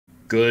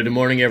Good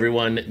morning,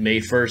 everyone. May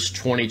 1st,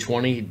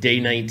 2020, day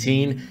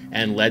 19,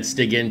 and let's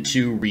dig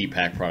into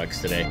Repack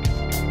products today.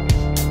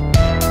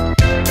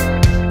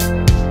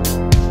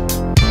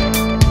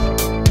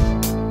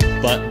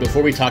 But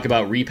before we talk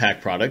about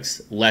Repack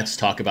products, let's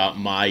talk about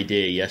my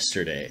day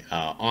yesterday.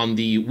 On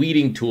the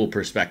weeding tool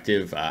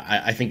perspective,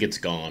 I think it's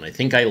gone. I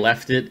think I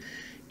left it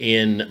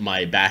in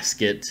my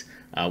basket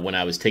when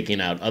I was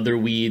taking out other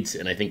weeds,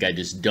 and I think I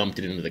just dumped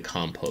it into the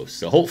compost.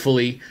 So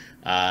hopefully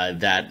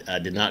that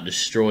did not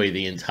destroy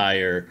the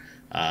entire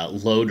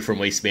load from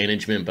Waste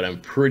Management, but I'm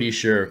pretty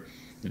sure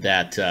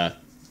that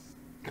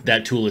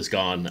that tool is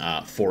gone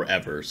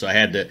forever. So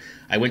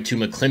I went to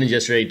McLennan's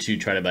yesterday to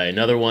try to buy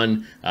another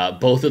one.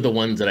 Both of the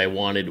ones that I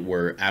wanted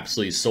were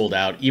absolutely sold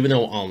out, even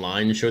though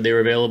online showed they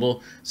were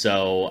available.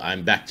 So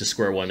I'm back to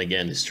square one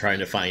again, just trying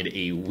to find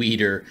a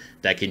weeder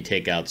that can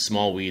take out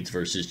small weeds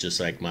versus just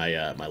like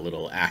my my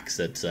little axe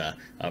that's a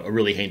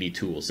really handy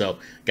tool. So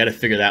got to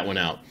figure that one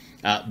out.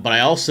 But I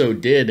also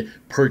did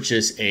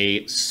purchase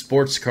a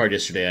sports card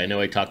yesterday. I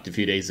know I talked a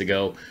few days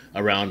ago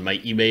around my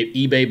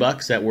eBay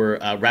bucks that were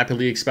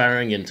rapidly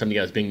expiring and something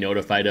I was being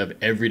notified of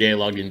every day I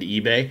logged into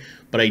eBay.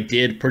 But I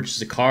did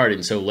purchase a card,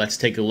 and so let's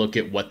take a look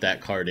at what that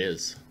card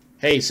is.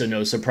 Hey, so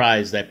no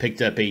surprise, I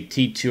picked up a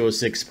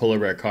T206 Polar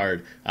Bear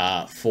card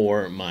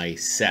for my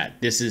set.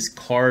 This is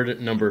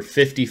card number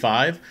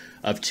 55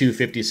 of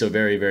 250, so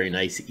very, very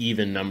nice,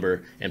 even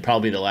number, and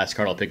probably the last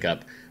card I'll pick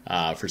up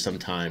for some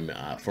time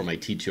for my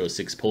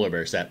T206 Polar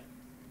Bear set.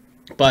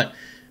 But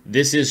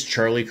this is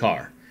Charlie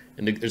Carr,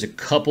 and there's a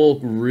couple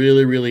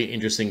really, really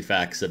interesting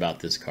facts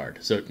about this card.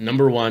 So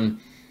number one,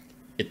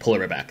 it's Polar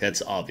Bear back.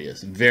 That's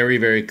obvious. Very,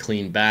 very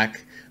clean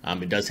back.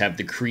 It does have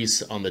the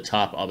crease on the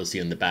top, obviously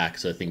in the back,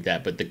 so I think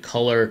that, but the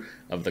color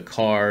of the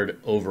card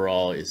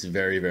overall is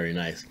very, very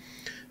nice.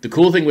 The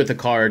cool thing with the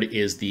card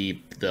is the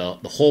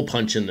hole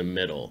punch in the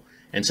middle.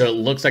 And so it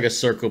looks like a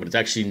circle, but it's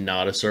actually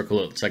not a circle.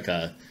 It's like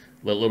a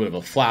little bit of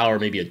a flower,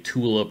 maybe a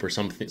tulip or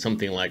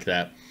something like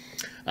that.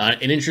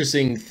 An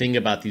interesting thing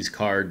about these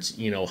cards,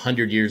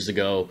 100 years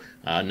ago,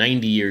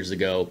 90 years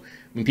ago,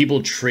 when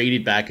people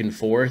traded back and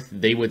forth,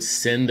 they would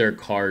send their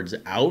cards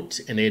out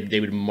and they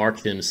would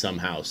mark them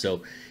somehow.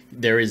 So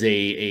there is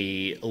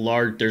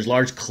there's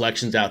large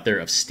collections out there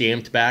of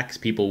stamped backs.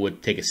 People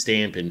would take a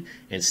stamp and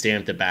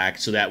stamp the back,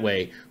 so that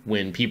way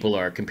when people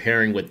are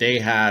comparing what they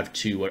have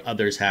to what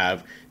others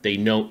have, they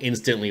know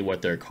instantly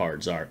what their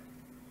cards are.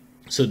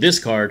 So this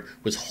card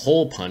was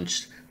hole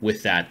punched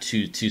with that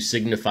to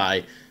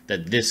signify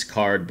that this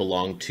card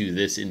belonged to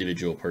this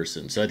individual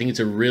person. So I think it's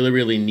a really,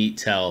 really neat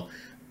tell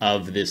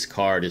of this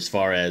card as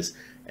far as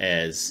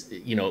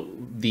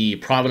the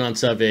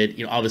provenance of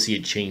it. Obviously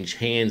it changed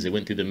hands, it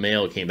went through the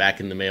mail, it came back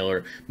in the mail,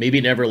 or maybe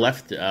it never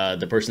left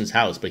the person's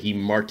house, but he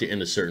marked it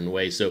in a certain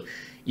way. So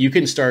you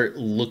can start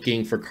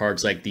looking for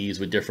cards like these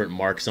with different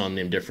marks on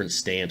them, different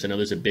stamps. I know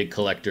there's a big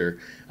collector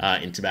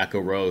in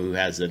Tobacco Row who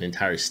has an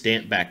entire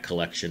stamp back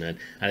collection, and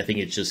I think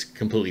it's just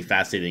completely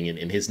fascinating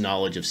in his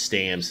knowledge of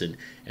stamps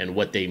and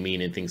what they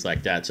mean and things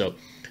like that. So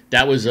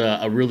that was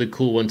a really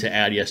cool one to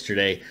add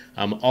yesterday.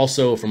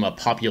 Also, from a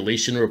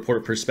population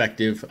report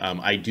perspective,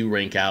 I do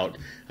rank out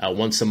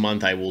once a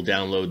month. I will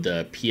download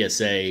the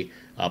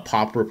PSA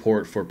pop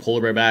report for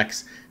polar bear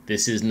backs.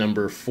 This is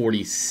number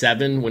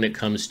 47 when it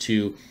comes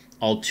to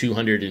all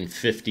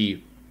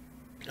 250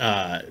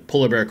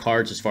 polar bear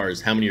cards as far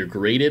as how many are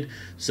graded.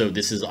 So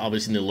this is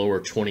obviously in the lower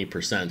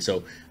 20%.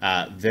 So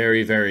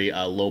very, very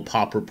low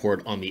pop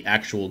report on the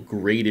actual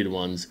graded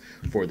ones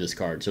for this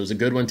card. So it's a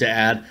good one to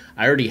add.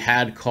 I already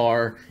had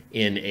Carr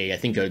in I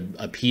think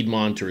a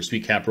Piedmont or a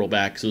Sweet Cap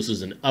rollback. So this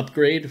is an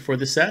upgrade for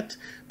the set,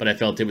 but I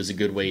felt it was a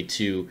good way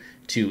to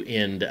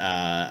end,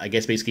 I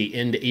guess basically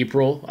end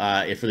April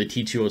for the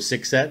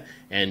T206 set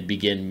and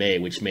begin May,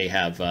 which may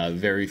have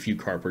very few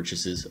car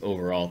purchases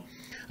overall.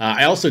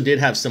 I also did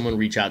have someone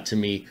reach out to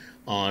me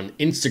on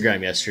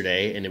Instagram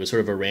yesterday, and it was sort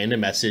of a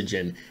random message,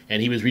 and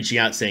he was reaching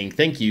out saying,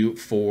 thank you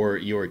for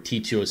your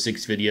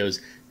T206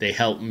 videos. They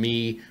helped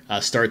me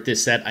start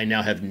this set. I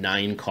now have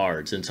 9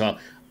 cards. And so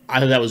I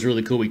thought that was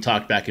really cool. We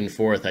talked back and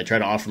forth. I tried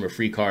to offer him a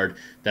free card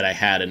that I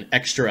had an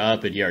extra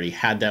up, and he already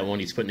had that one.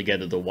 He's putting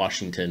together the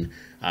Washington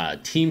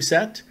team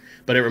set.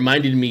 But it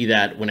reminded me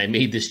that when I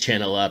made this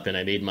channel up and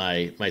I made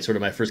my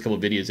first couple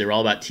of videos, they were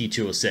all about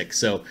T206.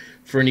 So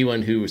for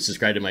anyone who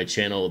subscribed to my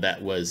channel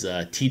that was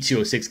a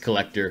T206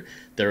 collector,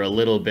 they're a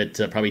little bit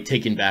probably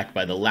taken back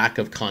by the lack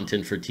of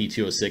content for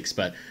T206,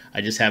 but I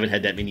just haven't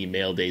had that many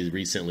mail days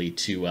recently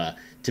to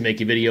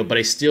make a video. But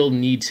I still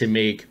need to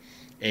make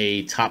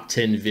a top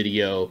 10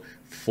 video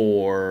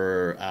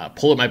for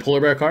my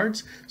polar bear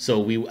cards.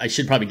 So I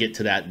should probably get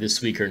to that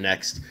this week or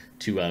next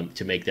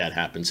to make that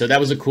happen. So that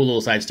was a cool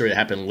little side story that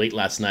happened late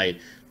last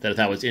night that I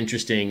thought was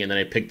interesting, and then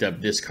I picked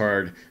up this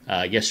card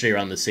yesterday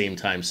around the same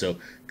time. So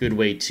good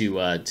way to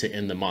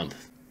end the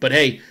month. But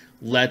hey,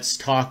 let's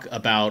talk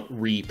about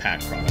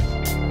Repack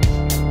products.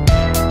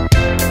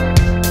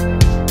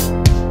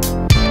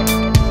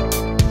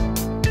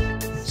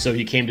 So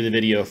you came to the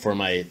video for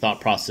my thought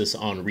process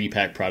on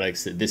Repack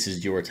products. That this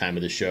is your time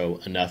of the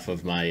show. Enough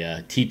of my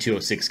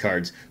T206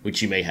 cards,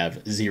 which you may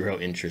have zero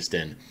interest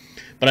in.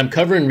 But I'm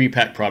covering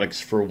Repack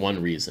products for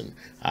one reason.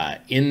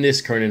 In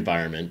this current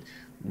environment,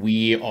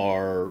 we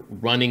are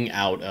running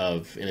out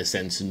of, in a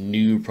sense,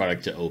 new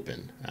product to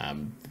open.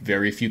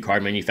 Very few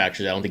card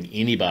manufacturers. I don't think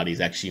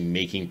anybody's actually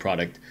making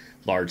product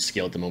large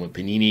scale at the moment.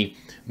 Panini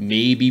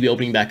may be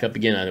opening back up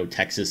again. I know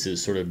Texas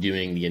is sort of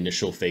doing the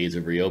initial phase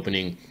of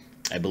reopening.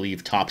 I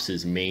believe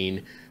Topps'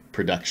 main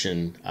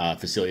production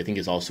facility, I think,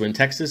 is also in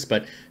Texas,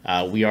 but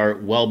we are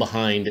well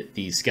behind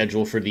the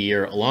schedule for the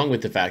year, along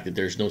with the fact that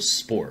there's no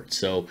sport.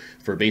 So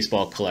for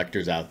baseball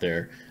collectors out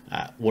there,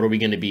 what are we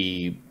going to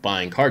be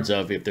buying cards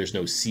of if there's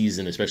no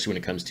season, especially when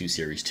it comes to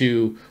Series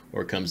 2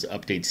 or it comes to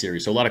Update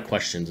Series? So a lot of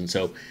questions. And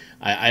so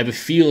I have a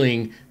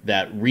feeling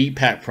that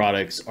Repack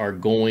products are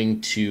going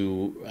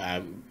to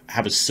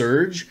have a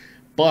surge,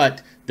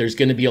 but there's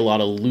going to be a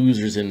lot of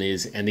losers in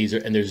these, and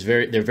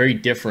they're very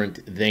different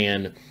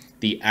than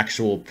the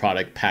actual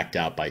product packed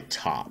out by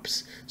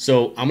Topps.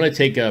 So I'm going to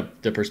take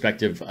the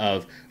perspective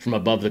of from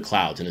above the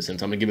clouds, in a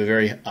sense. I'm going to give a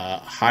very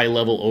high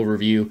level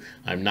overview.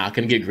 I'm not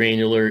going to get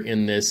granular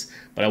in this,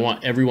 but I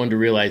want everyone to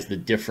realize the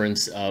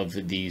difference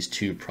of these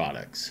two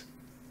products.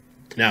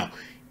 Now,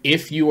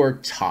 if you are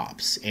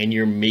Topps and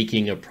you're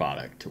making a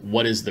product,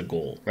 what is the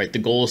goal, right? The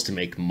goal is to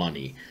make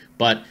money,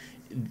 but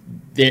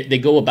they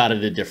go about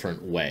it a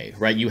different way,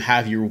 right? You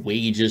have your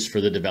wages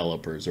for the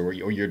developers or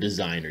your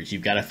designers.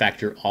 You've got to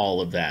factor all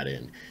of that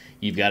in.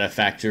 You've got to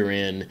factor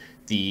in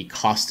the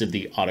cost of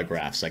the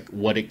autographs, like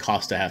what it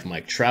costs to have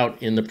Mike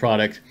Trout in the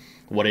product,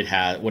 what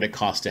it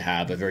costs to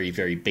have a very,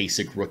 very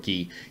basic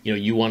rookie. You know,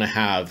 you want to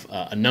have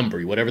a number,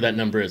 whatever that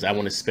number is. I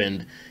want to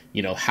spend,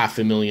 you know,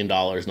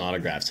 $500,000 in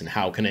autographs, and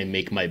how can I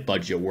make my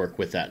budget work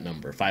with that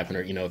number?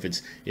 500, you know,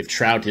 if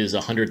Trout is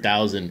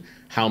 100,000,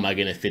 how am I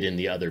going to fit in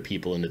the other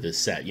people into this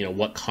set? You know,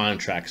 what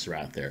contracts are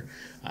out there?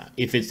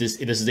 If this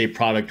is a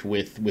product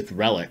with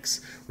relics,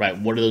 right?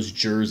 What are those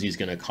jerseys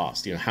going to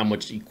cost? You know, how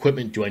much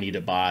equipment do I need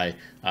to buy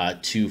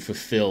to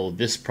fulfill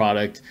this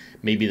product?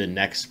 Maybe the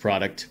next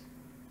product.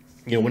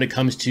 You know, when it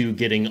comes to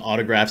getting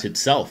autographs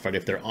itself, right?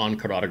 If they're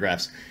on-card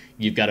autographs,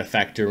 you've got to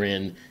factor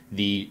in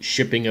the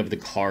shipping of the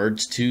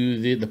cards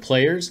to the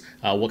players.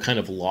 What kind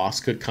of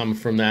loss could come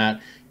from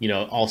that? You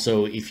know,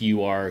 also if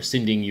you are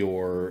sending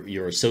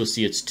your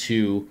associates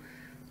to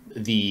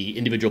the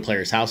individual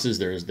players' houses,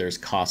 there's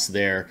costs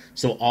there.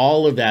 So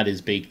all of that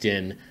is baked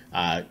in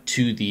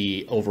to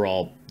the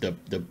overall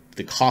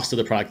the cost of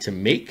the product to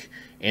make.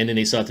 And then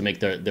they still have to make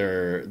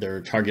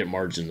their target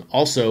margin.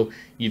 Also,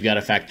 you've got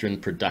to factor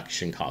in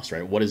production costs,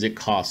 right? What does it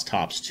cost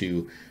Topps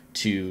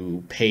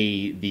to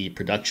pay the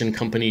production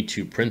company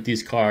to print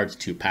these cards,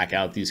 to pack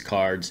out these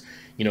cards?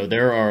 You know,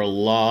 there are a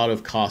lot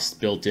of costs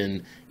built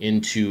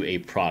into a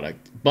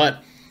product.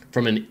 But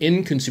from an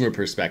end consumer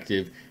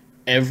perspective,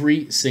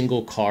 every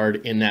single card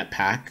in that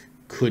pack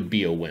could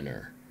be a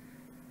winner.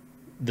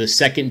 The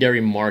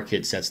secondary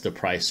market sets the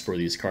price for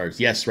these cards.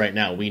 Yes, right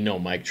now we know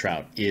Mike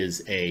Trout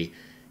is a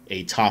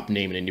top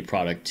name in any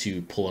product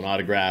to pull an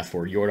autograph,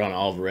 or Yordan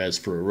Alvarez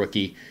for a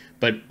rookie.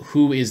 But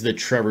who is the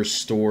Trevor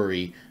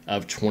Story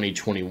of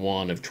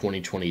 2021, of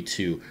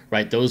 2022,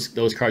 right?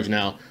 Those cards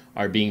now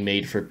are being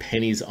made for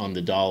pennies on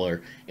the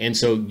dollar. And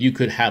so you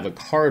could have a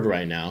card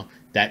right now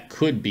that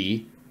could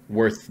be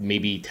worth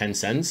maybe 10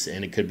 cents,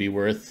 and it could be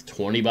worth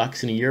 20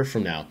 bucks in a year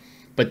from now.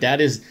 But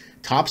that is,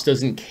 Topps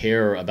doesn't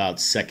care about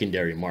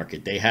secondary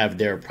market. They have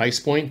their price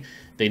point.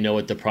 They know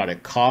what the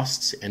product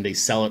costs, and they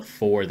sell it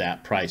for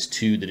that price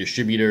to the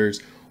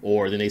distributors,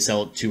 or then they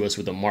sell it to us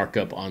with a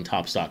markup on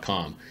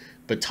Topps.com.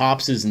 But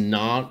Topps is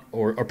not,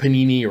 or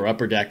Panini or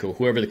Upper Deck or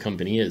whoever the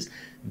company is,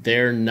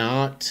 they're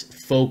not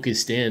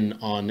focused in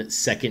on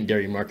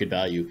secondary market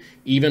value.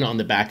 Even on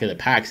the back of the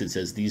packs, it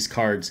says these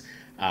cards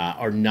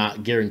are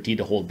not guaranteed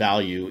to hold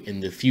value in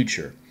the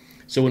future.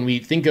 So when we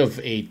think of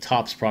a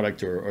Topps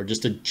product, or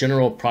just a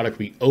general product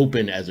we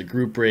open as a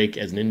group break,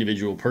 as an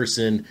individual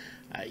person,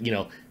 you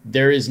know,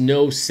 there is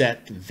no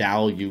set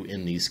value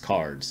in these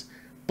cards.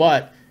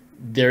 But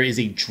there is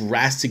a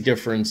drastic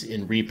difference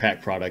in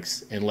Repack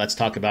products, and let's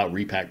talk about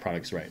Repack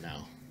products right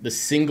now. The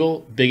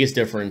single biggest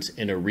difference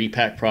in a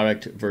Repack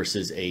product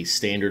versus a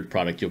standard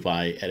product you'll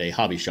buy at a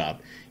hobby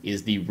shop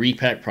is the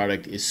Repack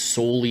product is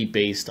solely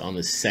based on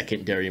the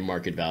secondary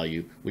market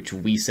value, which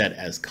we set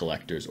as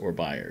collectors or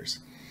buyers.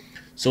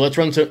 So let's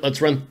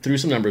run through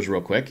some numbers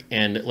real quick,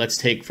 and let's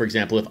take, for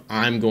example, if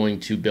I'm going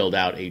to build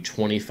out a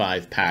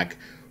 25-pack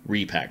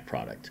Repack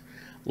product.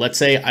 Let's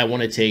say I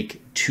want to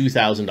take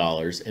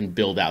 $2,000 and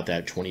build out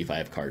that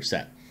 25-card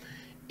set.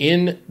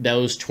 In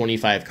those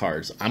 25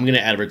 cards, I'm going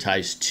to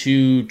advertise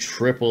 2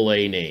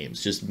 AAA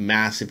names, just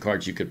massive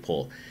cards you could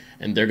pull,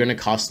 and they're going to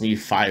cost me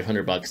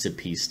 $500 a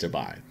piece to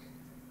buy.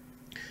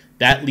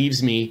 That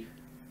leaves me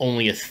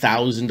only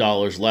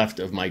 $1,000 left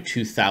of my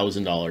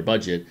 $2,000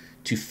 budget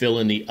to fill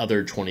in the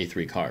other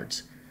 23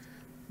 cards.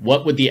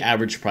 What would the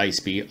average price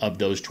be of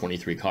those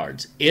 23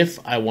 cards? If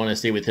I want to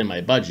stay within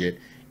my budget,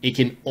 it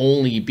can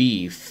only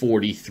be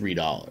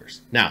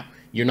 $43. Now,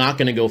 you're not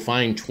going to go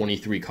find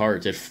 23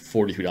 cards at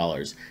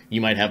 $43.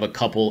 You might have a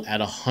couple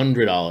at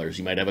 $100.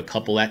 You might have a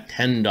couple at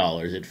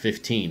 $10, at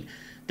 $15.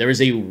 There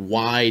is a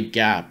wide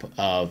gap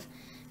of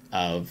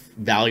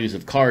values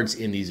of cards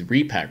in these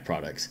repack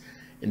products.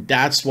 And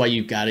that's why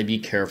you've got to be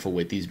careful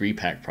with these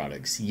repack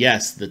products.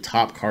 Yes, the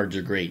top cards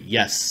are great.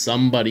 Yes,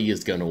 somebody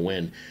is going to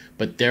win.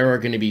 But there are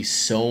going to be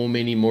so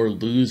many more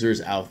losers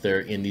out there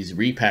in these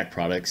repack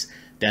products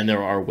than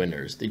there are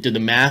winners. The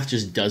math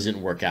just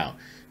doesn't work out.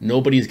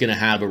 Nobody's going to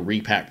have a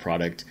repack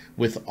product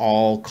with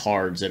all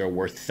cards that are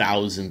worth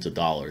thousands of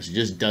dollars. It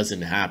just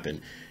doesn't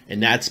happen.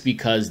 And that's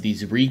because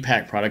these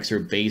repack products are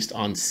based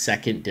on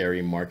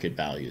secondary market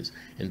values.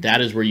 And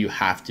that is where you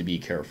have to be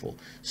careful.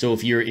 So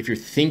if you're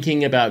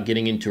thinking about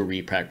getting into a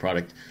repack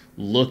product,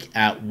 look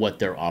at what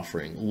they're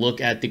offering. Look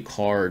at the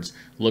cards,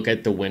 look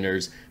at the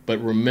winners. But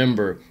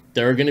remember,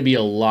 there are going to be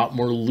a lot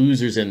more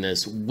losers in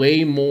this,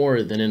 way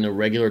more than in a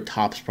regular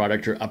Topps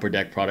product or Upper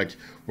Deck product,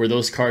 where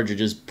those cards are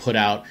just put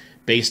out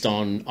based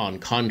on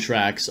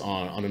contracts,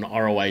 on an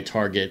ROI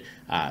target,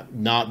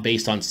 not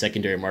based on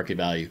secondary market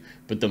value.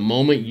 But the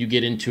moment you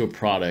get into a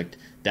product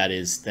that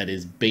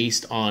is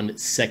based on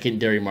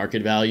secondary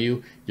market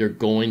value, you're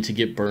going to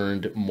get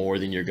burned more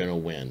than you're going to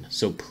win.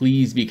 So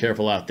please be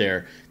careful out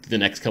there through the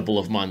next couple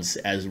of months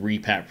as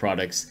repack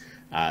products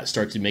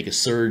start to make a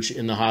surge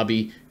in the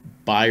hobby.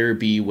 Buyer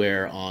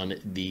beware on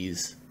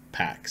these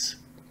packs.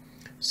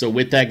 So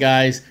with that,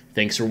 guys,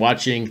 thanks for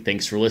watching.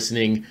 Thanks for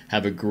listening.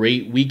 Have a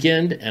great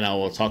weekend, and I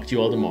will talk to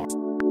you all tomorrow.